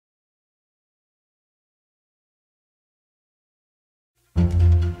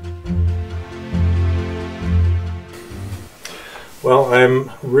Well,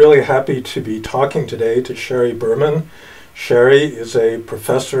 I'm really happy to be talking today to Sheri Berman. Sheri is a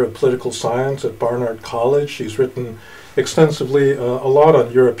professor of political science at Barnard College. She's written extensively a lot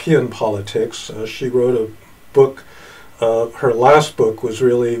on European politics. She wrote a book. Her last book was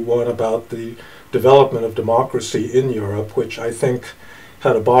really one about the development of democracy in Europe, which I think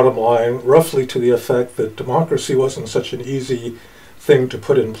had a bottom line roughly to the effect that democracy wasn't such an easy thing to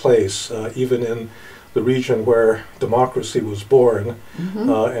put in place, even in the region where democracy was born.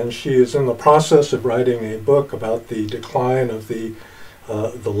 And she is in the process of writing a book about the decline of the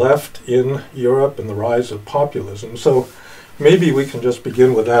left in Europe and the rise of populism. So maybe we can just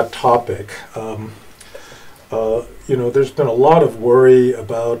begin with that topic. You know, there's been a lot of worry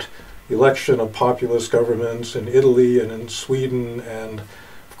about the election of populist governments in Italy and in Sweden, and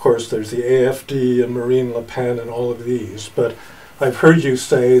of course there's the AfD and Marine Le Pen and all of these. But I've heard you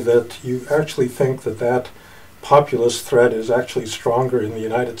say that you actually think that that populist threat is actually stronger in the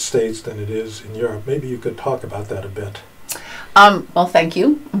United States than it is in Europe. Maybe you could talk about that a bit. Well, thank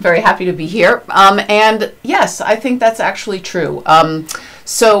you. I'm very happy to be here. And yes, I think that's actually true.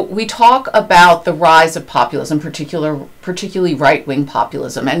 So we talk about the rise of populism, particularly right-wing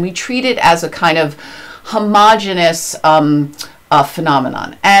populism, and we treat it as a kind of homogenous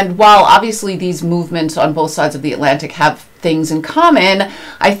phenomenon. And while obviously these movements on both sides of the Atlantic have things in common,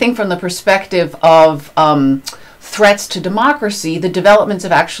 I think from the perspective of threats to democracy, the developments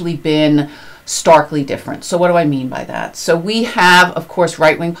have actually been starkly different. So what do I mean by that? So we have, of course,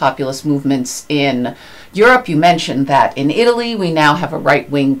 right-wing populist movements in Europe. You mentioned that in Italy, we now have a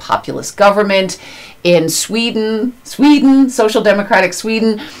right-wing populist government. In Sweden, Social Democratic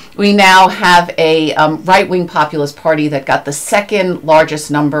Sweden, we now have a right-wing populist party that got the second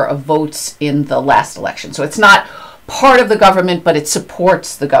largest number of votes in the last election. So it's not part of the government, but it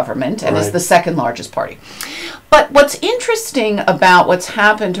supports the government and is the second largest party. But what's interesting about what's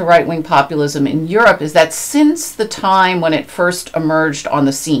happened to right-wing populism in Europe is that since the time when it first emerged on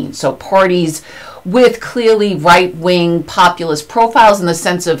the scene, so parties with clearly right-wing populist profiles in the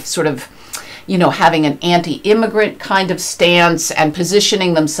sense of sort of, you know, having an anti-immigrant kind of stance and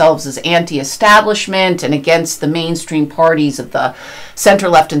positioning themselves as anti-establishment and against the mainstream parties of the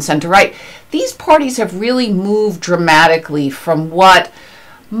center-left and center-right, these parties have really moved dramatically from what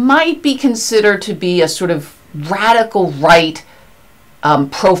might be considered to be a sort of radical right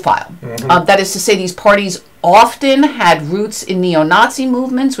profile. That is to say, these parties often had roots in neo-Nazi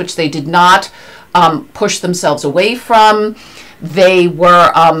movements, which they did not push themselves away from. They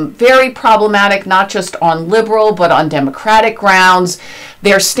were very problematic, not just on liberal, but on democratic grounds.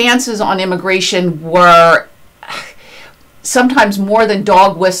 Their stances on immigration were sometimes more than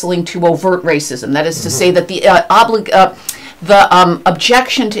dog whistling to overt racism. That is to say that the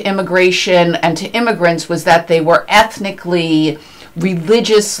objection to immigration and to immigrants was that they were ethnically,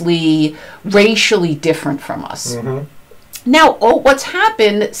 religiously, racially different from us. Now, what's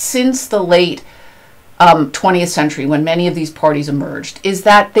happened since the late 20th century, when many of these parties emerged, is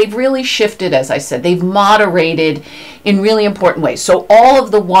that they've really shifted, as I said. They've moderated in really important ways. So all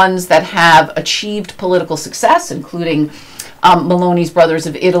of the ones that have achieved political success, including Meloni's Brothers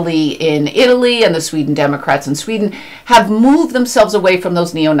of Italy in Italy and the Sweden Democrats in Sweden, have moved themselves away from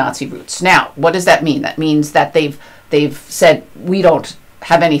those neo-Nazi roots. Now, what does that mean? That means that they've said, we don't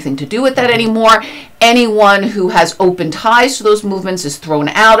have anything to do with that anymore. Anyone who has open ties to those movements is thrown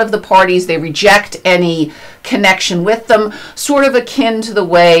out of the parties. They reject any connection with them, sort of akin to the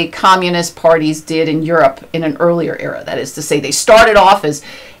way communist parties did in Europe in an earlier era. That is to say, they started off as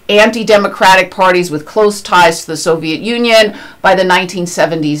anti-democratic parties with close ties to the Soviet Union. By the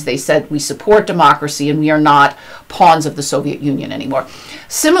 1970s, they said, we support democracy and we are not pawns of the Soviet Union anymore.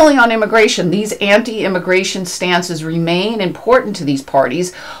 Similarly, on immigration, these anti-immigration stances remain important to these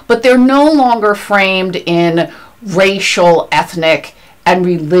parties, but they're no longer framed in racial, ethnic, and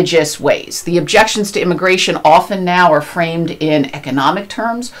religious ways. The objections to immigration often now are framed in economic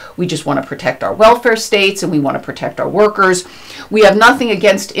terms. We just want to protect our welfare states and we want to protect our workers. We have nothing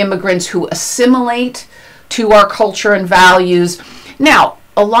against immigrants who assimilate to our culture and values. Now,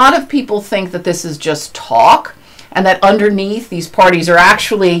 a lot of people think that this is just talk and that underneath these parties are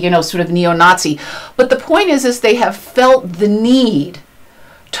actually, you know, sort of neo-Nazi. But the point is they have felt the need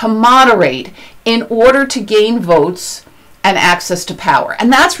to moderate in order to gain votes and access to power.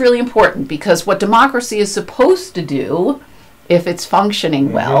 And that's really important because what democracy is supposed to do, if it's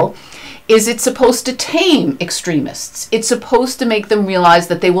functioning well, is it's supposed to tame extremists. It's supposed to make them realize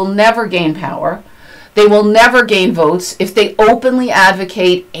that they will never gain power, they will never gain votes if they openly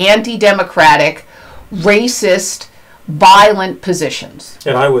advocate anti-democratic, racist, violent positions.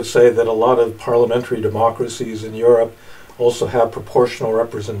 And I would say that a lot of parliamentary democracies in Europe also have proportional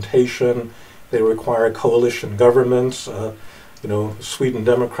representation. They require coalition governments. Sweden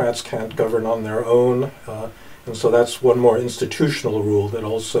Democrats can't govern on their own. And so that's one more institutional rule that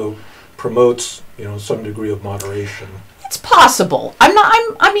also promotes, some degree of moderation. It's possible.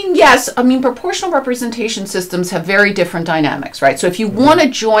 Yes. Proportional representation systems have very different dynamics, right? So if you want to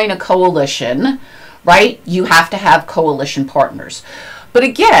join a coalition, right, you have to have coalition partners. But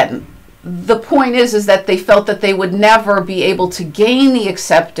again, the point is that they felt that they would never be able to gain the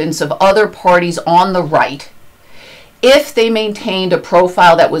acceptance of other parties on the right if they maintained a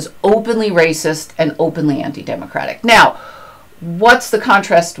profile that was openly racist and openly anti-democratic. Now, what's the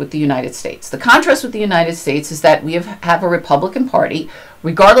contrast with the United States? The contrast with the United States is that we have a Republican Party,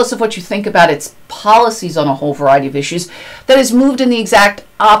 regardless of what you think about its policies on a whole variety of issues, that has moved in the exact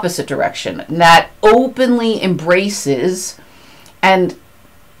opposite direction, and that openly embraces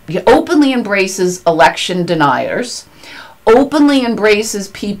election deniers, openly embraces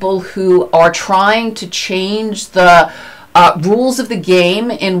people who are trying to change the rules of the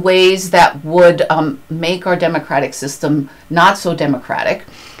game in ways that would make our democratic system not so democratic.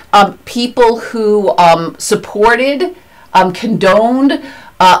 People who supported, condoned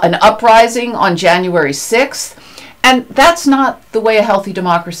an uprising on January 6th. And that's not the way a healthy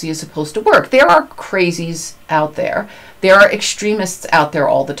democracy is supposed to work. There are crazies out there. There are extremists out there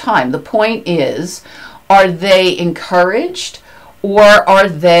all the time. The point is, are they encouraged or are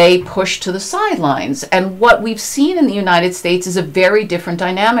they pushed to the sidelines? And what we've seen in the United States is a very different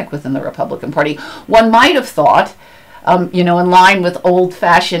dynamic within the Republican Party. One might have thought, in line with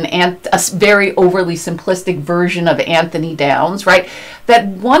old-fashioned and a very overly simplistic version of Anthony Downs, right, that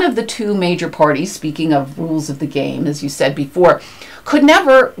one of the two major parties, speaking of rules of the game, as you said before, could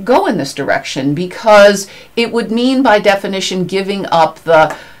never go in this direction because it would mean, by definition, giving up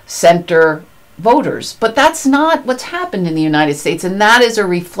the center voters. But that's not what's happened in the United States, and that is a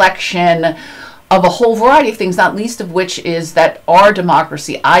reflection of a whole variety of things, not least of which is that our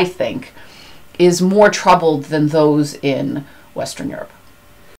democracy, I think, is more troubled than those in Western Europe.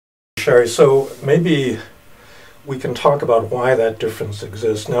 Sheri, so maybe we can talk about why that difference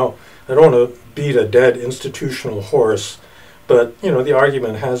exists. Now, I don't want to beat a dead institutional horse, but the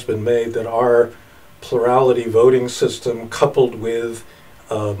argument has been made that our plurality voting system, coupled with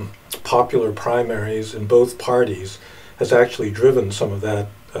popular primaries in both parties, has actually driven some of that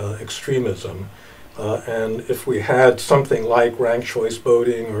extremism. And if we had something like ranked choice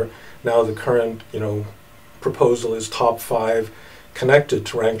voting, or now the current proposal is top 5 connected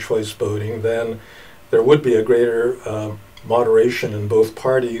to ranked choice voting, then there would be a greater moderation in both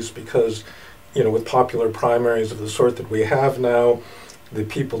parties, because with popular primaries of the sort that we have now, the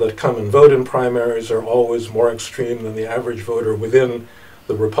people that come and vote in primaries are always more extreme than the average voter within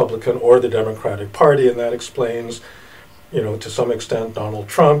the Republican or the Democratic Party, and that explains, to some extent, Donald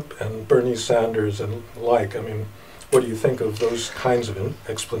Trump and Bernie Sanders and like. What do you think of those kinds of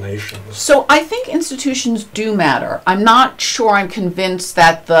explanations? So I think institutions do matter. I'm not sure I'm convinced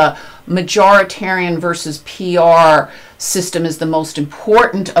that the majoritarian versus PR system is the most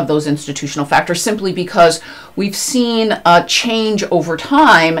important of those institutional factors, simply because we've seen a change over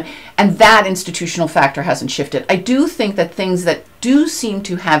time and that institutional factor hasn't shifted. I do think that things that do seem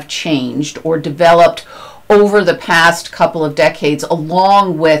to have changed or developed over the past couple of decades,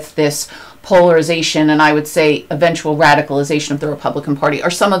 along with this polarization and I would say eventual radicalization of the Republican Party,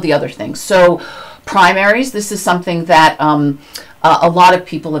 are some of the other things. So primaries, this is something that a lot of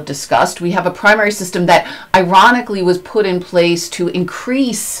people have discussed. We have a primary system that ironically was put in place to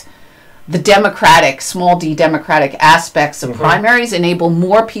increase the democratic, small d democratic aspects of primaries, enable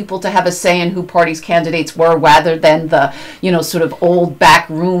more people to have a say in who parties' candidates were, rather than the, sort of old back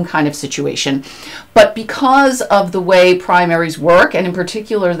room kind of situation. But because of the way primaries work, and in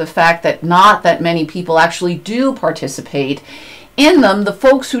particular the fact that not that many people actually do participate in them, the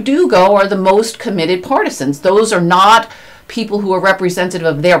folks who do go are the most committed partisans. Those are not people who are representative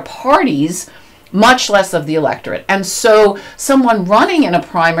of their parties, much less of the electorate. And so someone running in a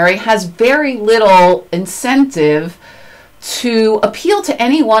primary has very little incentive to appeal to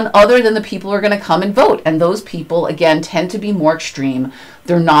anyone other than the people who are going to come and vote. And those people, again, tend to be more extreme.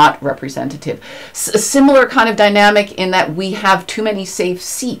 They're not representative. A similar kind of dynamic in that we have too many safe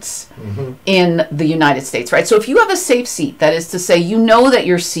seats in the United States, right? So if you have a safe seat, that is to say, that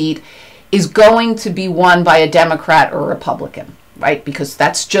your seat is going to be won by a Democrat or a Republican, right? Because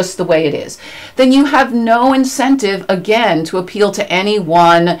that's just the way it is. Then you have no incentive, again, to appeal to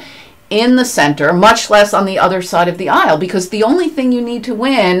anyone in the center, much less on the other side of the aisle, because the only thing you need to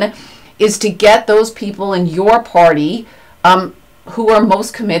win is to get those people in your party who are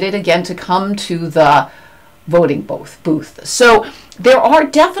most committed, again, to come to the voting booth. So there are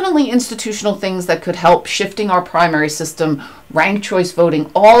definitely institutional things that could help shifting our primary system, ranked choice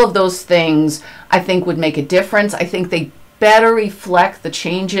voting, all of those things I think would make a difference. I think they better reflect the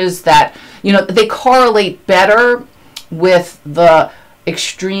changes that, they correlate better with the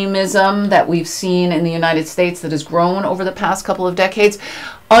extremism that we've seen in the United States that has grown over the past couple of decades.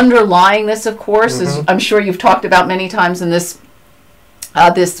 Underlying this, of course, is, I'm sure you've talked about many times in this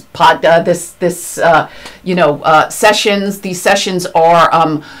sessions. These sessions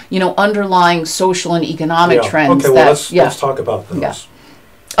are, underlying social and economic trends. Okay, well, let's talk about those. Yeah.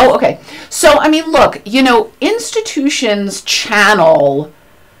 Oh, okay. So, look, institutions channel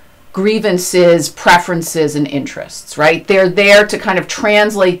grievances, preferences, and interests, right? They're there to kind of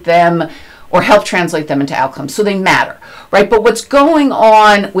translate them or help translate them into outcomes. So they matter, right? But what's going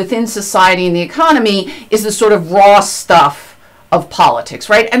on within society and the economy is the sort of raw stuff of politics,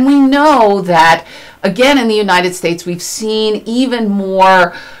 right? And we know that, again, in the United States, we've seen even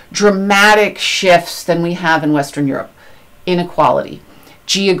more dramatic shifts than we have in Western Europe. Inequality,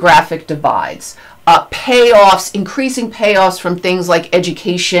 geographic divides, payoffs, increasing payoffs from things like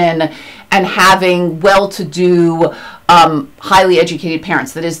education and having well-to-do, highly educated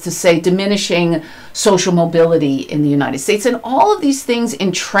parents. That is to say, diminishing social mobility in the United States. And all of these things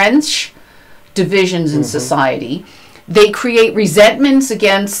entrench divisions in society. They create resentments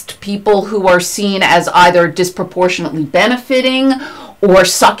against people who are seen as either disproportionately benefiting or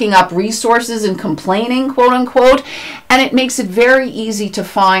sucking up resources and complaining, quote unquote. And it makes it very easy to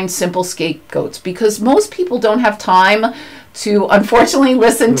find simple scapegoats because most people don't have time to, unfortunately,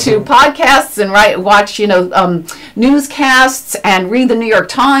 listen to podcasts and watch, newscasts and read the New York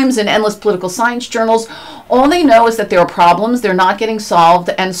Times and endless political science journals. All they know is that there are problems, they're not getting solved.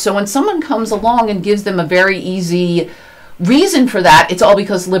 And so when someone comes along and gives them a very easy reason for that, it's all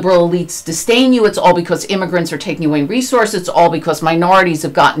because liberal elites disdain you, it's all because immigrants are taking away resources, it's all because minorities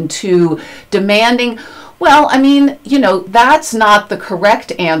have gotten too demanding. Well, that's not the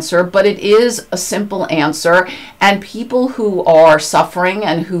correct answer, but it is a simple answer. And people who are suffering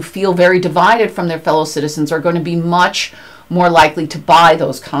and who feel very divided from their fellow citizens are going to be much more likely to buy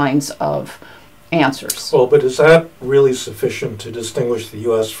those kinds of answers. Well, but is that really sufficient to distinguish the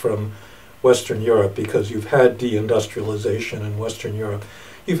U.S. from Western Europe? Because you've had deindustrialization in Western Europe.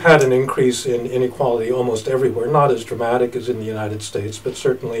 You've had an increase in inequality almost everywhere, not as dramatic as in the United States, but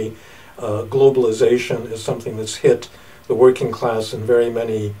certainly globalization is something that's hit the working class in very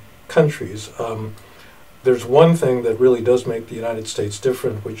many countries. There's one thing that really does make the United States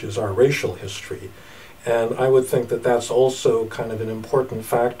different, which is our racial history. And I would think that that's also kind of an important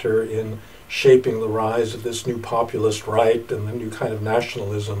factor in shaping the rise of this new populist right and the new kind of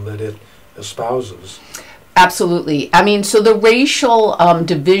nationalism that it espouses. Absolutely. So the racial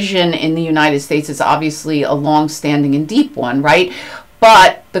division in the United States is obviously a long-standing and deep one, right?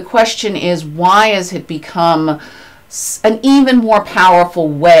 But the question is, why has it become an even more powerful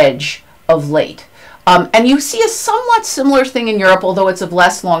wedge of late? And you see a somewhat similar thing in Europe, although it's of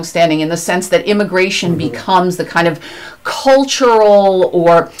less long-standing, in the sense that immigration becomes the kind of cultural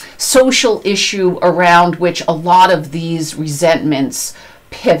or social issue around which a lot of these resentments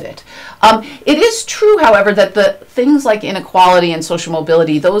pivot. It is true, however, that the things like inequality and social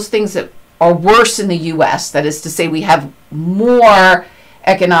mobility, those things that are worse in the U.S., that is to say we have more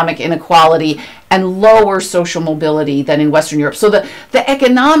economic inequality and lower social mobility than in Western Europe. So the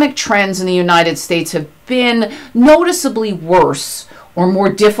economic trends in the United States have been noticeably worse or more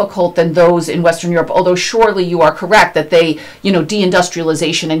difficult than those in Western Europe, although surely you are correct that they,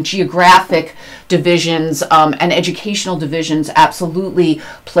 deindustrialization and geographic divisions and educational divisions absolutely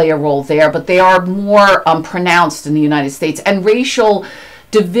play a role there, but they are more pronounced in the United States. And racial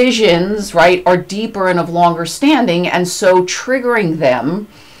divisions, are deeper and of longer standing, and so triggering them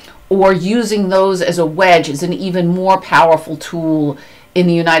or using those as a wedge is an even more powerful tool in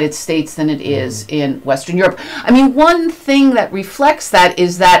the United States than it is in Western Europe. One thing that reflects that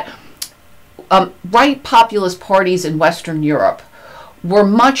is that right populist parties in Western Europe were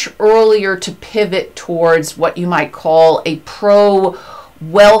much earlier to pivot towards what you might call a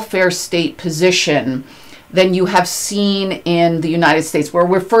pro-welfare state position than you have seen in the United States, where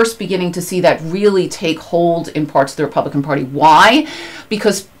we're first beginning to see that really take hold in parts of the Republican Party. Why?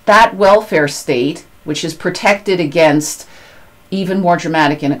 Because that welfare state, which is protected against even more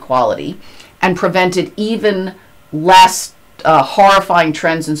dramatic inequality and prevented even less horrifying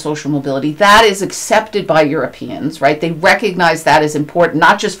trends in social mobility, that is accepted by Europeans, They recognize that as important,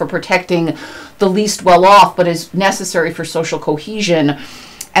 not just for protecting the least well-off, but as necessary for social cohesion.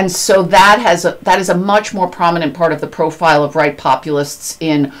 And so that is a much more prominent part of the profile of right populists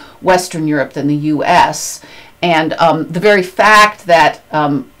in Western Europe than the U.S. And the very fact that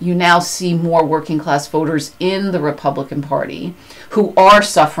you now see more working class voters in the Republican Party who are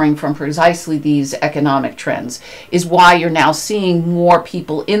suffering from precisely these economic trends is why you're now seeing more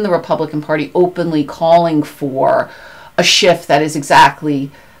people in the Republican Party openly calling for a shift that is exactly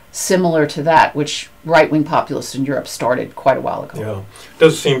similar to that which right-wing populists in Europe started quite a while ago. Yeah. It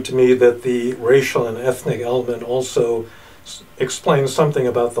does seem to me that the racial and ethnic element also explains something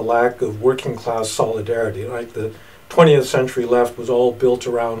about the lack of working class solidarity. Like the 20th century left was all built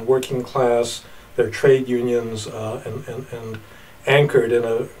around working class, their trade unions, and anchored in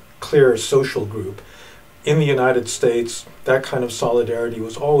a clear social group. In the United States, that kind of solidarity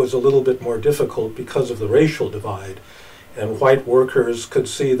was always a little bit more difficult because of the racial divide. And white workers could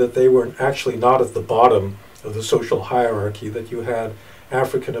see that they were actually not at the bottom of the social hierarchy, that you had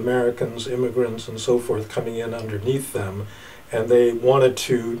African Americans, immigrants, and so forth coming in underneath them, and they wanted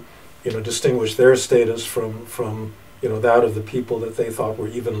to, distinguish their status from that of the people that they thought were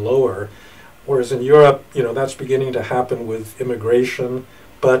even lower. Whereas in Europe, that's beginning to happen with immigration,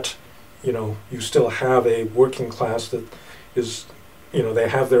 but you still have a working class that is, they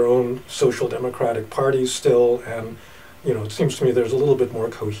have their own social democratic parties still, and it seems to me there's a little bit more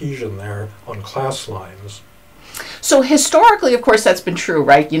cohesion there on class lines. So historically, of course, that's been true,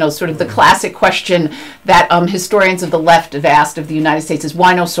 right? Sort of the classic question that historians of the left have asked of the United States is,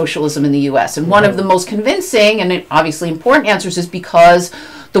 why no socialism in the U.S.? And one of the most convincing and obviously important answers is because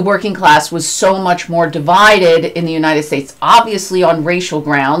the working class was so much more divided in the United States, obviously on racial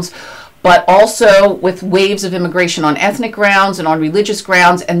grounds, but also with waves of immigration on ethnic grounds and on religious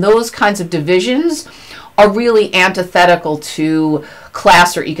grounds, and those kinds of divisions are really antithetical to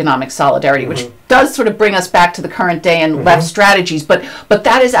class or economic solidarity, which does sort of bring us back to the current day and left strategies. But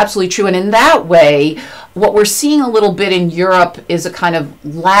that is absolutely true. And in that way, what we're seeing a little bit in Europe is a kind of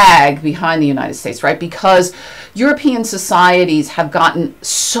lag behind the United States, right? Because European societies have gotten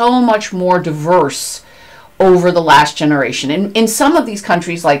so much more diverse over the last generation. In some of these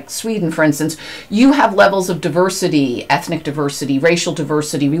countries, like Sweden, for instance, you have levels of diversity, ethnic diversity, racial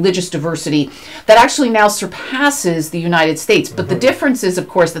diversity, religious diversity, that actually now surpasses the United States. But the difference is, of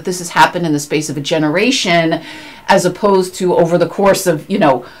course, that this has happened in the space of a generation, as opposed to over the course of,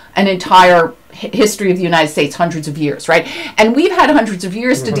 an entire history of the United States, hundreds of years, right? And we've had hundreds of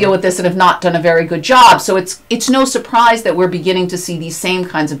years to deal with this and have not done a very good job. So it's no surprise that we're beginning to see these same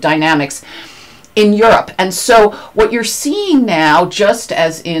kinds of dynamics in Europe. And so what you're seeing now, just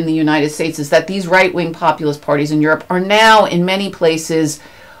as in the United States, is that these right-wing populist parties in Europe are now in many places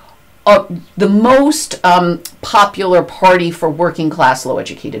the most popular party for working class, low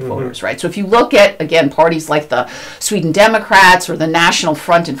educated voters, right? So if you look at, again, parties like the Sweden Democrats or the National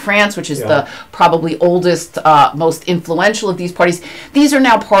Front in France, which is the probably oldest, most influential of these parties, these are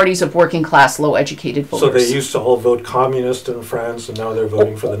now parties of working class, low educated voters. So they used to all vote communist in France, and now they're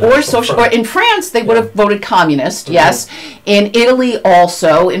voting for the National Front. Or in France, they would have voted communist, yes. In Italy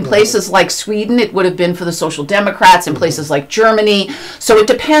also. In places like Sweden, it would have been for the Social Democrats. In places like Germany. So it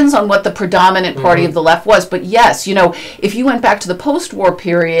depends on what the predominant party of the left was. But yes, if you went back to the post-war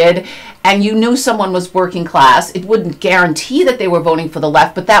period and you knew someone was working class, it wouldn't guarantee that they were voting for the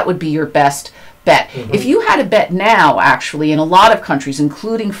left, but that would be your best bet. If you had a bet now, actually, in a lot of countries,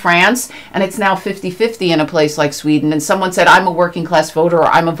 including France, and it's now 50-50 in a place like Sweden, and someone said, I'm a working class voter, or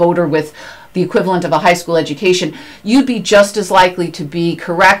I'm a voter with the equivalent of a high school education, you'd be just as likely to be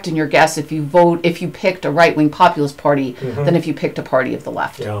correct in your guess if you picked a right-wing populist party than if you picked a party of the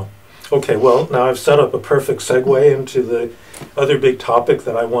left. Yeah. Okay, well, now I've set up a perfect segue into the other big topic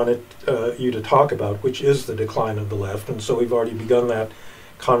that I wanted you to talk about, which is the decline of the left. And so we've already begun that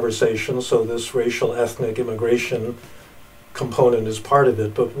conversation, so this racial, ethnic, immigration component is part of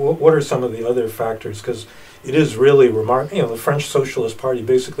it. But what are some of the other factors? Because it is really remarkable. The French Socialist Party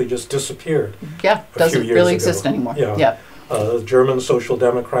basically just disappeared. Yeah, doesn't really exist anymore. Yeah. The German Social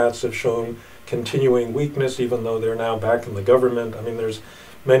Democrats have shown continuing weakness, even though they're now back in the government. I mean, there's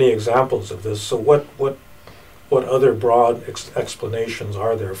many examples of this. So what other broad explanations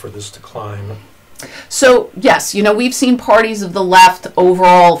are there for this decline? So, yes, we've seen parties of the left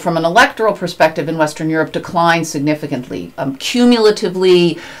overall, from an electoral perspective in Western Europe, decline significantly.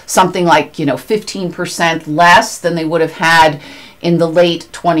 Cumulatively, something like, 15% less than they would have had in the late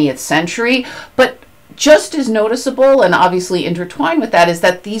 20th century. But just as noticeable and obviously intertwined with that is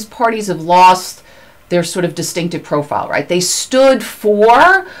that these parties have lost their sort of distinctive profile, right? They stood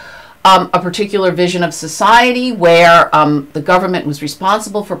for a particular vision of society where the government was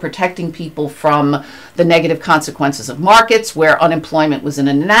responsible for protecting people from the negative consequences of markets, where unemployment was an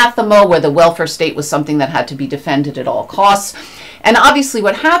anathema, where the welfare state was something that had to be defended at all costs. And obviously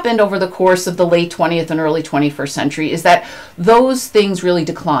what happened over the course of the late 20th and early 21st century is that those things really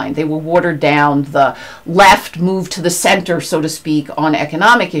declined. They were watered down. The left moved to the center, so to speak, on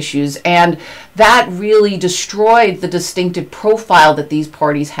economic issues. And that really destroyed the distinctive profile that these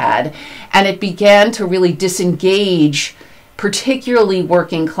parties had. And it began to really disengage particularly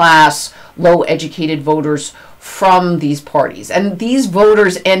working class, low-educated voters from these parties. And these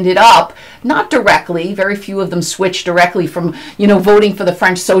voters ended up, not directly, very few of them switched directly from, voting for the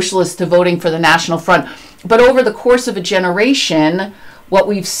French socialists to voting for the National Front. But over the course of a generation, what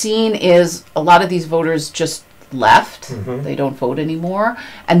we've seen is a lot of these voters just left. Mm-hmm. They don't vote anymore.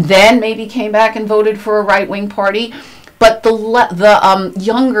 And then maybe came back and voted for a right-wing party. But the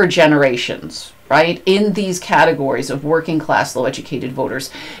younger generations, right, in these categories of working class, low-educated voters,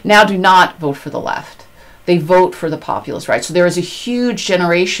 now do not vote for the left. They vote for the populist right. So there is a huge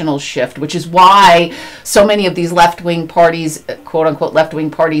generational shift, which is why so many of these left-wing parties, quote-unquote left-wing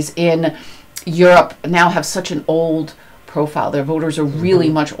parties in Europe now have such an old profile. Their voters are really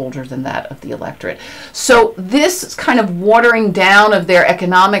much older than that of the electorate. So this kind of watering down of their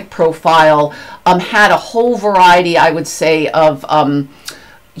economic profile had a whole variety, I would say, of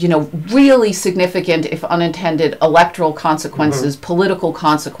really significant, if unintended, electoral consequences, political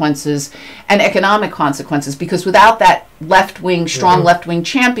consequences, and economic consequences. Because without that left-wing, strong left-wing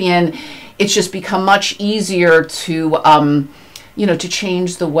champion, it's just become much easier to, to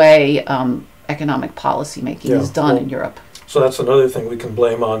change the way economic policy making is done in Europe. So that's another thing we can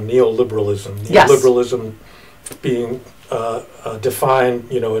blame on neoliberalism. Neoliberalism being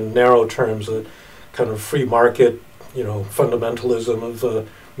defined, in narrow terms, a kind of free market, fundamentalism of the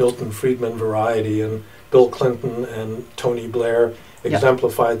Milton Friedman variety, and Bill Clinton and Tony Blair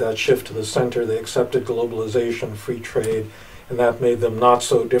exemplified that shift to the center. They accepted globalization, free trade, and that made them not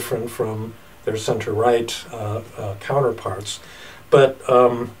so different from their center-right counterparts. But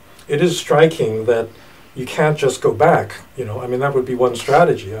it is striking that you can't just go back. That would be one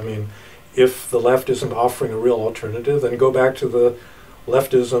strategy. If the left isn't offering a real alternative, then go back to the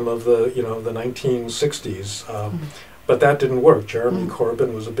leftism of the 1960s. But that didn't work. Jeremy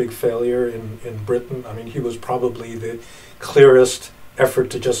Corbyn was a big failure in Britain. He was probably the clearest effort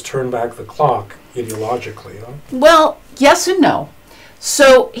to just turn back the clock ideologically. Huh? Well, yes and no.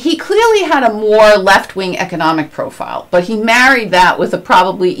 So he clearly had a more left-wing economic profile, but he married that with a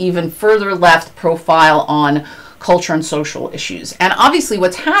probably even further left profile on culture and social issues. And obviously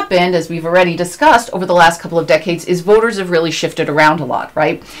what's happened, as we've already discussed over the last couple of decades, is voters have really shifted around a lot,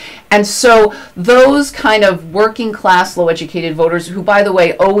 right? And so those kind of working class, low-educated voters, who, by the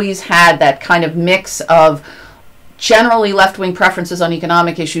way, always had that kind of mix of generally left-wing preferences on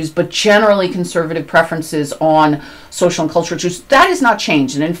economic issues, but generally conservative preferences on social and cultural issues, that has not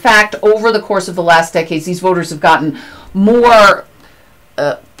changed. And in fact, over the course of the last decades, these voters have gotten more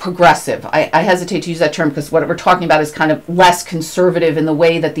progressive. I hesitate to use that term because what we're talking about is kind of less conservative in the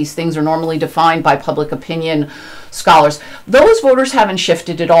way that these things are normally defined by public opinion scholars. Those voters haven't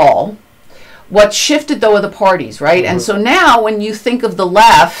shifted at all. What shifted, though, are the parties, right? And so now when you think of the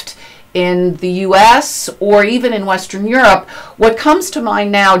left in the US or even in Western Europe, what comes to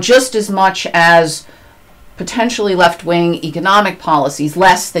mind now, just as much as potentially left-wing economic policies,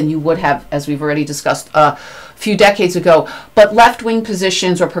 less than you would have, as we've already discussed, a few decades ago, but left-wing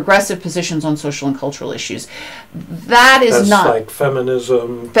positions or progressive positions on social and cultural issues. That's not like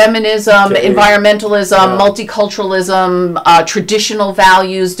feminism, environmentalism, multiculturalism, traditional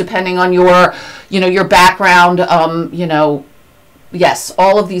values, depending on your background, yes,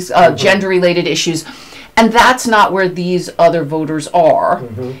 all of these gender-related issues. And that's not where these other voters are.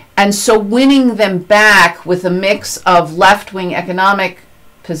 And so winning them back with a mix of left-wing economic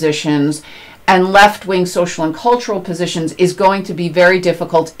positions and left-wing social and cultural positions is going to be very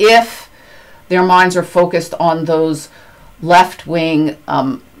difficult if their minds are focused on those left-wing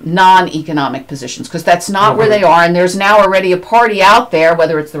non-economic positions, because that's not where they are. And there's now already a party out there,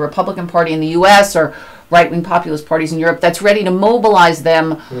 whether it's the Republican Party in the US or right-wing populist parties in Europe, that's ready to mobilize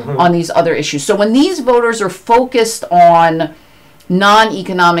them on these other issues. So when these voters are focused on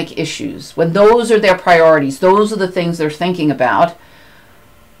non-economic issues, when those are their priorities, those are the things they're thinking about,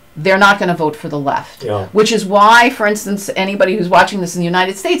 they're not going to vote for the left. Yeah. Which is why, for instance, anybody who's watching this in the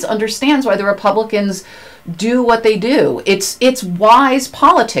United States understands why the Republicans do what they do. It's wise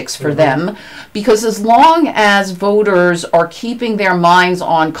politics for them, because as long as voters are keeping their minds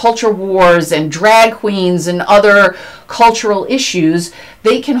on culture wars and drag queens and other cultural issues,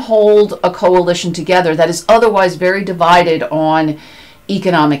 they can hold a coalition together that is otherwise very divided on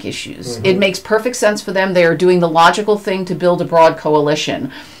economic issues. It makes perfect sense for them. They are doing the logical thing to build a broad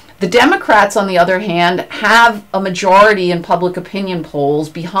coalition. The Democrats, on the other hand, have a majority in public opinion polls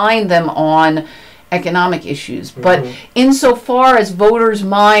behind them on economic issues. But insofar as voters'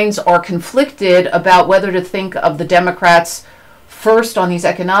 minds are conflicted about whether to think of the Democrats first on these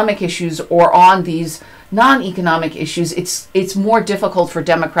economic issues or on these non-economic issues, it's more difficult for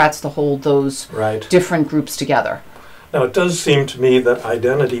Democrats to hold those different groups together. Now, it does seem to me that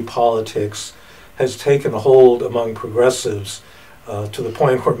identity politics has taken hold among progressives to the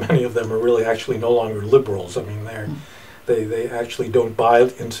point where many of them are really actually no longer liberals. I mean, they actually don't buy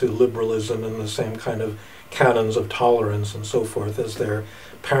into liberalism and the same kind of canons of tolerance and so forth as their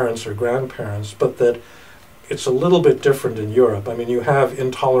parents or grandparents, but that it's a little bit different in Europe. I mean, you have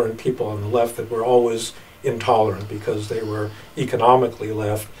intolerant people on the left that were always intolerant because they were economically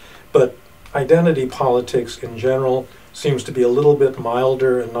left, but identity politics in general seems to be a little bit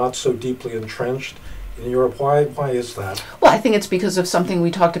milder and not so deeply entrenched in Europe. Why is that? Well, I think it's because of something we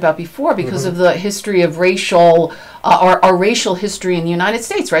talked about before, because of the history of racial, our racial history in the United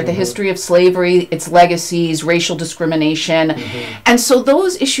States, right? The history of slavery, its legacies, racial discrimination. And so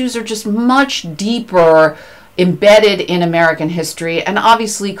those issues are just much deeper embedded in American history and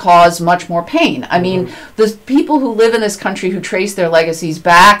obviously cause much more pain. I mean, the people who live in this country who trace their legacies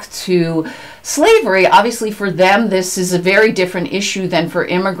back to slavery, obviously for them this is a very different issue than for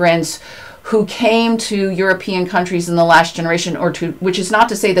immigrants who came to European countries in the last generation or two, which is not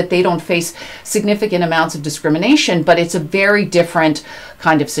to say that they don't face significant amounts of discrimination, but it's a very different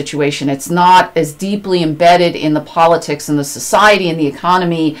kind of situation. It's not as deeply embedded in the politics and the society and the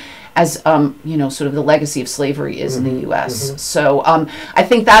economy as, sort of the legacy of slavery is in the U.S. So I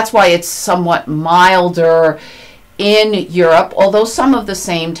think that's why it's somewhat milder in Europe, although some of the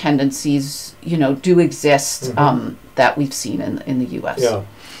same tendencies, do exist that we've seen in the U.S. Yeah.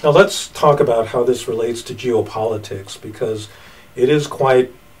 Now let's talk about how this relates to geopolitics, because it is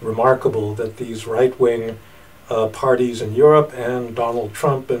quite remarkable that these right-wing parties in Europe and Donald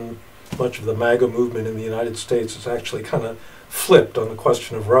Trump and much of the MAGA movement in the United States has actually kind of flipped on the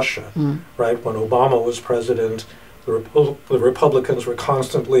question of Russia, right? When Obama was president, the Republicans were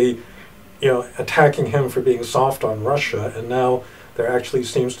constantly, attacking him for being soft on Russia, and now there actually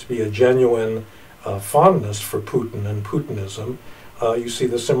seems to be a genuine fondness for Putin and Putinism. You see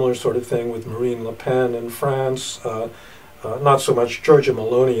the similar sort of thing with Marine Le Pen in France. Not so much. Giorgia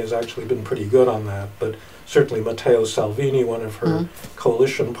Meloni has actually been pretty good on that, but certainly Matteo Salvini, one of her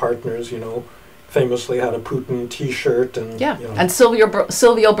coalition partners, famously had a Putin T-shirt. And, and Silvio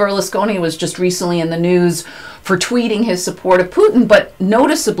Berlusconi was just recently in the news for tweeting his support of Putin, but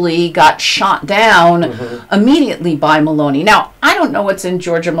noticeably got shot down immediately by Meloni. Now, I don't know what's in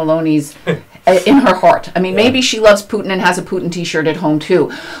Giorgia Meloni's in her heart. I mean, maybe she loves Putin and has a Putin T-shirt at home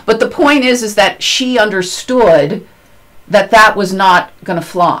too. But the point is that she understood that was not going to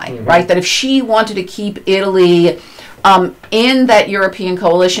fly, right? That if she wanted to keep Italy in that European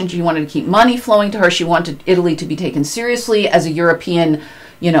coalition, she wanted to keep money flowing to her, she wanted Italy to be taken seriously as a European,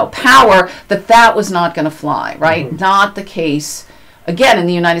 power, that was not going to fly, right? Not the case, again, in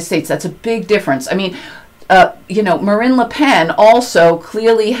the United States. That's a big difference. I mean, Marine Le Pen also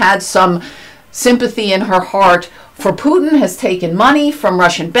clearly had some sympathy in her heart for Putin, has taken money from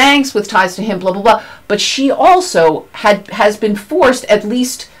Russian banks with ties to him, blah, blah, blah. But she also has been forced, at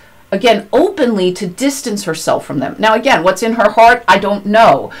least, again, openly to distance herself from them. Now, again, what's in her heart, I don't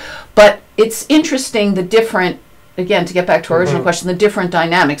know. But it's interesting, the different, again, to get back to our original question, the different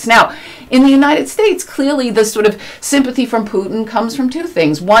dynamics. Now, in the United States, clearly the sort of sympathy from Putin comes from two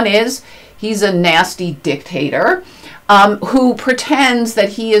things. One is he's a nasty dictator who pretends that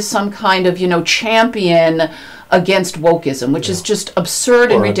he is some kind of, champion against wokeism, which is just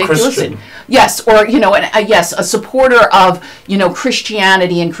absurd and ridiculous. Yes, or, a supporter of,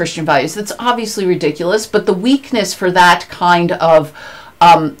 Christianity and Christian values. That's obviously ridiculous, but the weakness for that kind of,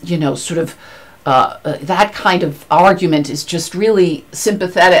 that kind of argument is just really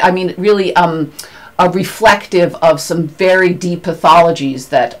sympathetic. I mean, really reflective of some very deep pathologies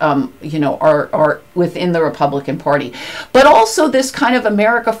that, are within the Republican Party. But also this kind of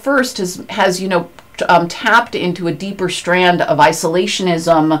America First has tapped into a deeper strand of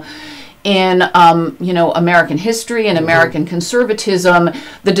isolationism in, American history and American conservatism,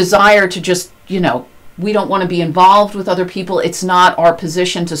 the desire to just, we don't want to be involved with other people. It's not our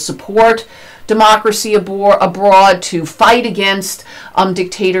position to support democracy abroad, to fight against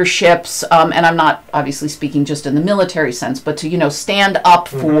dictatorships. And I'm not obviously speaking just in the military sense, but to, stand up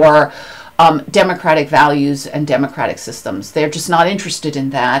for democratic values and democratic systems. They're just not interested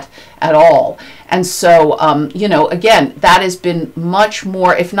in that at all. And so, again, that has been much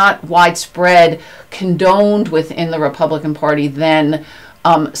more, if not widespread, condoned within the Republican Party than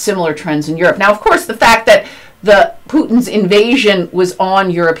similar trends in Europe. Now, of course, the fact that Putin's invasion was on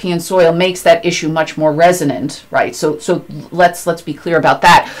European soil makes that issue much more resonant, right? So let's be clear about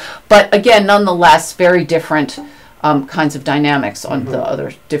that. But again, nonetheless, very different kinds of dynamics on the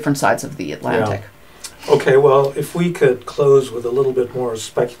other different sides of the Atlantic. Yeah. Okay, well, if we could close with a little bit more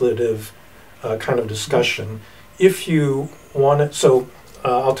speculative kind of discussion. If you want it,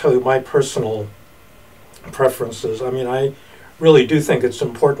 I'll tell you my personal preferences. I mean, I really do think it's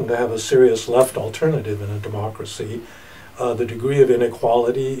important to have a serious left alternative in a democracy. The degree of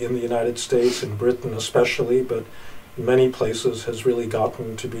inequality in the United States, in Britain especially, but in many places has really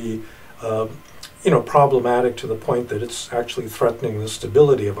gotten to be problematic to the point that it's actually threatening the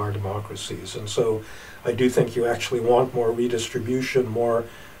stability of our democracies. And so I do think you actually want more redistribution, more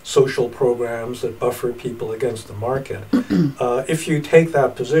social programs that buffer people against the market. If you take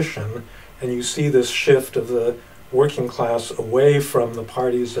that position and you see this shift of the working class away from the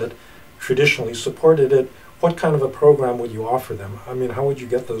parties that traditionally supported it, what kind of a program would you offer them? I mean, how would you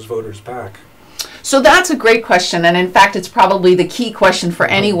get those voters back? So that's a great question, and in fact, it's probably the key question for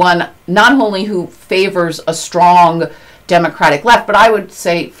anyone, not only who favors a strong democratic left, but I would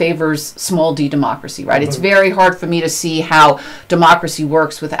say favors small d democracy, right? It's very hard for me to see how democracy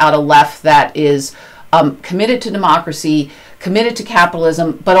works without a left that is committed to democracy, committed to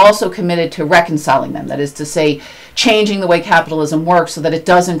capitalism, but also committed to reconciling them. That is to say, changing the way capitalism works so that it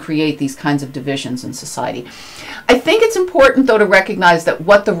doesn't create these kinds of divisions in society. I think it's important, though, to recognize that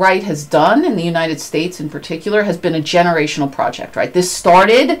what the right has done in the United States in particular has been a generational project, right? This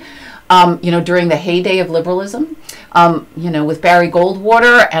started, during the heyday of liberalism, with Barry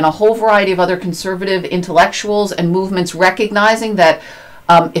Goldwater and a whole variety of other conservative intellectuals and movements recognizing that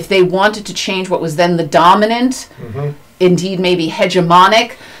if they wanted to change what was then the dominant, indeed maybe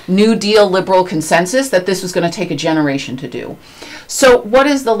hegemonic, New Deal liberal consensus, that this was going to take a generation to do. So what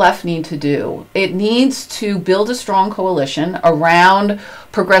does the left need to do? It needs to build a strong coalition around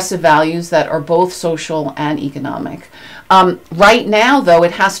progressive values that are both social and economic. Right now, though,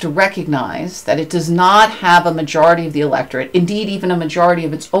 it has to recognize that it does not have a majority of the electorate, indeed even a majority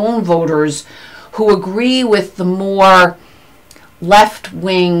of its own voters, who agree with the more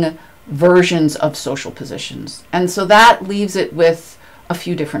left-wing versions of social positions. And so that leaves it with a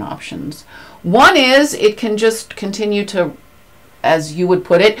few different options. One is it can just continue to, as you would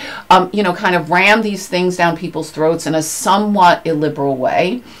put it, kind of ram these things down people's throats in a somewhat illiberal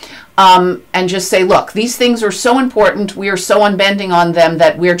way. And just say, look, these things are so important, we are so unbending on them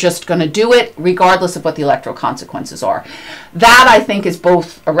that we're just going to do it regardless of what the electoral consequences are. That, I think, is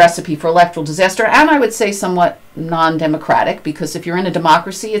both a recipe for electoral disaster and, I would say, somewhat non-democratic, because if you're in a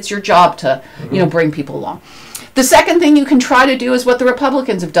democracy, it's your job to, bring people along. The second thing you can try to do is what the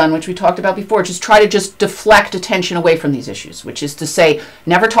Republicans have done, which we talked about before, just try to just deflect attention away from these issues, which is to say,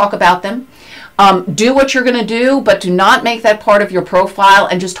 never talk about them. Do what you're going to do, but do not make that part of your profile,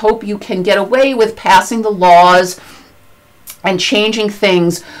 and just hope you can get away with passing the laws and changing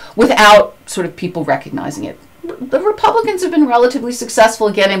things without sort of people recognizing it. The Republicans have been relatively successful,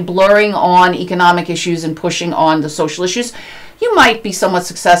 again, in blurring on economic issues and pushing on the social issues. You might be somewhat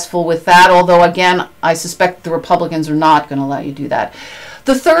successful with that, although, again, I suspect the Republicans are not going to let you do that.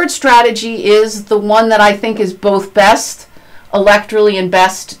 The third strategy is the one that I think is both best electorally and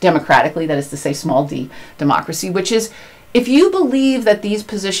best democratically, that is to say small d democracy, which is if you believe that these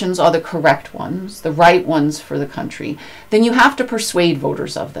positions are the correct ones, the right ones for the country, then you have to persuade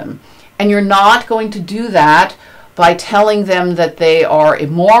voters of them. And you're not going to do that by telling them that they are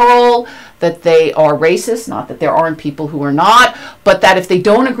immoral, that they are racist, not that there aren't people who are not, but that if they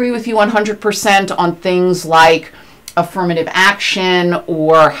don't agree with you 100% on things like affirmative action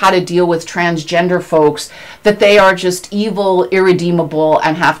or how to deal with transgender folks, that they are just evil, irredeemable,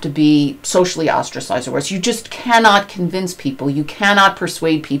 and have to be socially ostracized or worse. You just cannot convince people. You cannot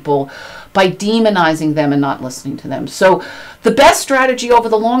persuade people by demonizing them and not listening to them. So the best strategy over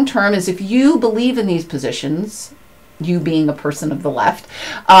the long term is if you believe in these positions, you being a person of the left,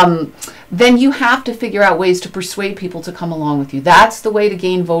 then you have to figure out ways to persuade people to come along with you. That's the way to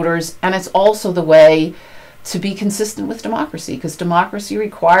gain voters, and it's also the way to be consistent with democracy, because democracy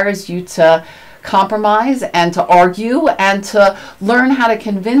requires you to compromise and to argue and to learn how to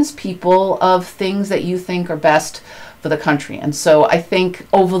convince people of things that you think are best for the country. And so I think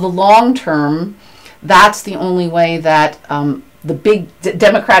over the long term, that's the only way that the big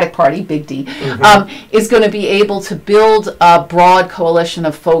Democratic Party, big D, is going to be able to build a broad coalition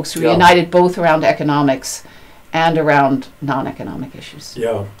of folks who are united both around economics and around non-economic issues.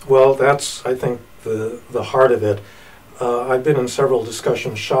 Yeah, well, that's, I think, the heart of it. I've been in several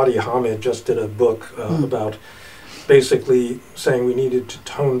discussions. Shadi Hamid just did a book about basically saying we needed to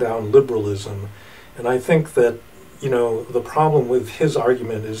tone down liberalism. And I think that, you know, the problem with his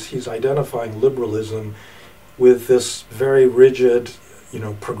argument is he's identifying liberalism with this very rigid, you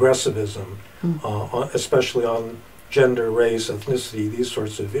know, progressivism, especially on gender, race, ethnicity, these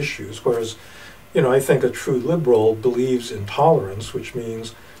sorts of issues. Whereas, you know, I think a true liberal believes in tolerance, which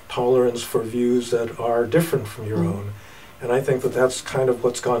means tolerance for views that are different from your own. And I think that that's kind of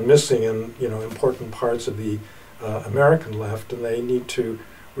what's gone missing in, you know, important parts of the American left, and they need to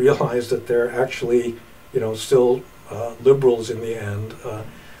realize that they're actually, you know, still liberals in the end,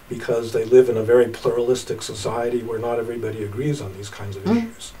 because they live in a very pluralistic society where not everybody agrees on these kinds of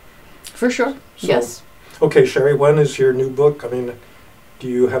issues. For sure, So, yes. Okay, Sheri, when is your new book? I mean, do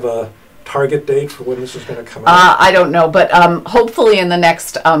you have a target date for when this is going to come out? I don't know, but hopefully in the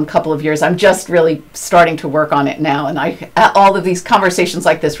next couple of years. I'm just really starting to work on it now, and all of these conversations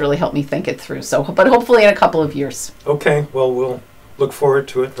like this really help me think it through. So, but hopefully in a couple of years. Okay, well, we'll look forward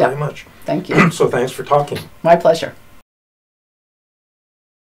to it very much. Thank you. So thanks for talking. My pleasure.